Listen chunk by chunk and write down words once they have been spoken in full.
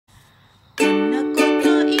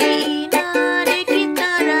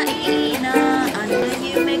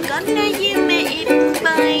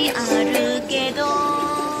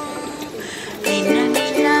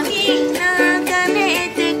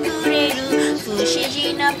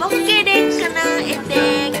ボケで叶え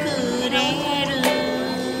てくれる。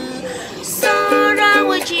空を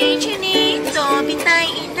自由に飛びたい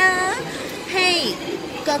な。Hey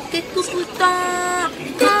かけくぶととっ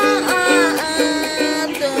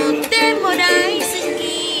ても大好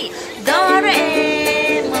きドラ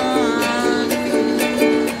えもん。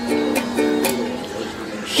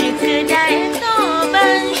宿題当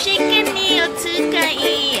番試験にお使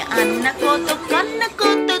い、あんなことこんなこ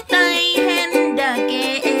と大変だ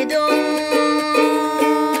けど、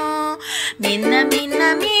みんなみん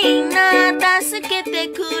なみんな助けて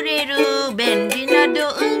くれる。便利な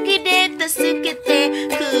道具で助けて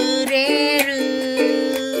くれる。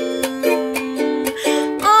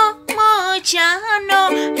おもちゃの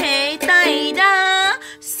兵隊だ。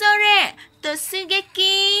それ突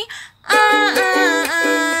撃。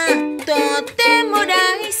とっても大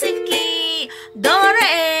好きドラ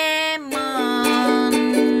えもん。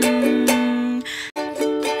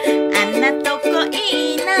あんなとこ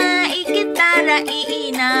いいな、行けたらい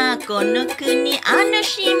いな。この国あの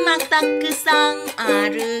島たくさんあ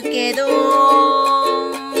るけど、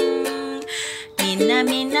みんな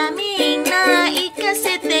みんなみんな行か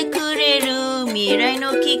せてくれる。未来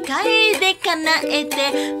の機会で叶え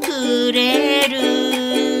てくれる。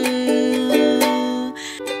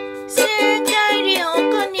世界旅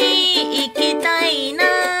行に行きたいな。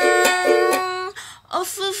お夫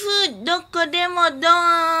婦どこでもド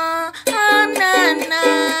アなな。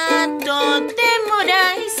とっても大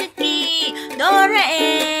好きドラ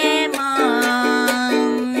えもん。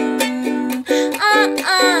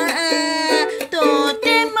とって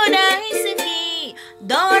も大好き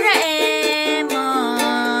ドラえもん。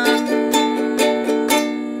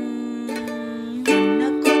こんな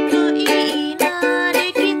こといいな、で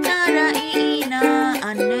きたらいいな。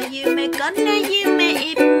あんな夢こんな夢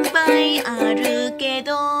いっぱいあるけ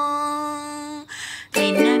ど、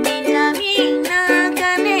みんなみんなみんな叶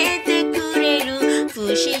えてくれる。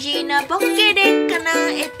不思議なボケで叶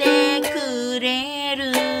えてくれ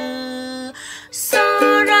る。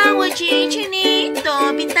空を自由に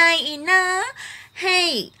飛びたいな。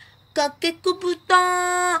Hey かけくぶと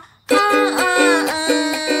とっ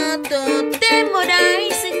ても大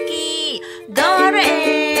好きドラ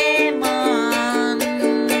えもん。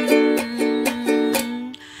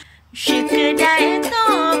宿題当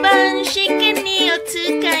番試験にお使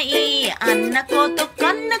い、あんなこと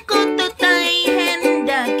こんなこと大変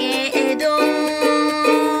だけど、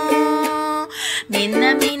みん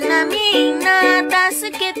なみんなみんな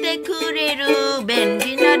助けてくれる。便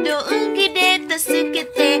利な道具で助け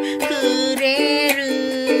てくれる。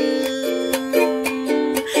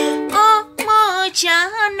おもちゃ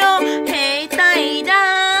の兵隊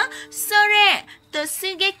だ。それ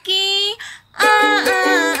突撃。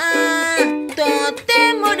とっ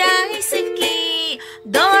ても大好き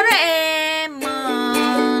ドラえもん。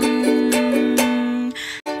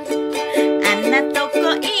あんなとこ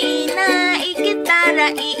いいな、行けたら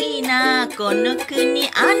いいな。この国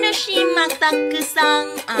あの島たくさん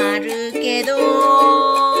あるけど、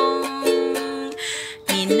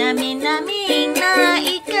みんなみんなみんな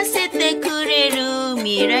行かせてくれる。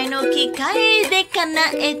未来の機会で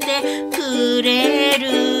叶えてくれ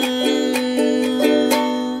る。